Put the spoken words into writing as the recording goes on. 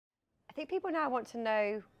think people now want to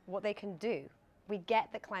know what they can do. We get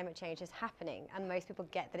that climate change is happening, and most people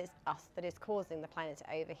get that it's us that is causing the planet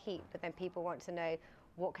to overheat, but then people want to know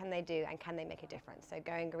what can they do and can they make a difference. So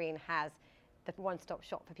Going Green has the one-stop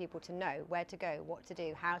shop for people to know where to go, what to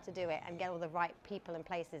do, how to do it, and get all the right people and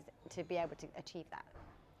places to be able to achieve that.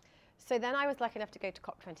 So then I was lucky enough to go to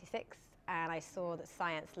COP26, and I saw that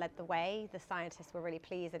science led the way. The scientists were really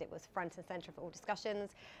pleased that it was front and centre for all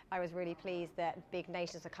discussions. I was really pleased that big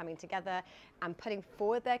nations were coming together and putting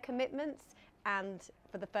forward their commitments. And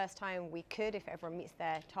for the first time we could, if everyone meets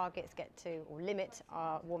their targets, get to or limit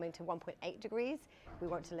our warming to 1.8 degrees. We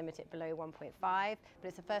want to limit it below 1.5, but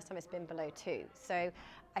it's the first time it's been below 2. So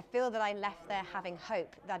I feel that I left there having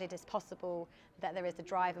hope that it is possible, that there is a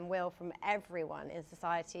drive and will from everyone in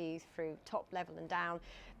society through top level and down.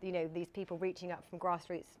 You know, these people reaching up from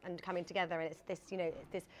grassroots and coming together, and it's this, you know, it's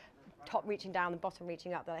this top reaching down and bottom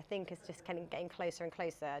reaching up that I think is just kind of getting closer and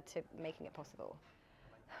closer to making it possible.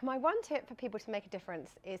 My one tip for people to make a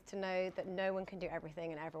difference is to know that no one can do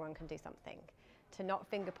everything and everyone can do something. To not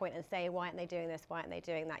finger point and say, why aren't they doing this, why aren't they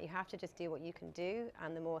doing that? You have to just do what you can do,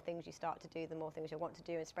 and the more things you start to do, the more things you'll want to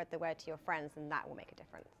do, and spread the word to your friends, and that will make a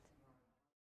difference.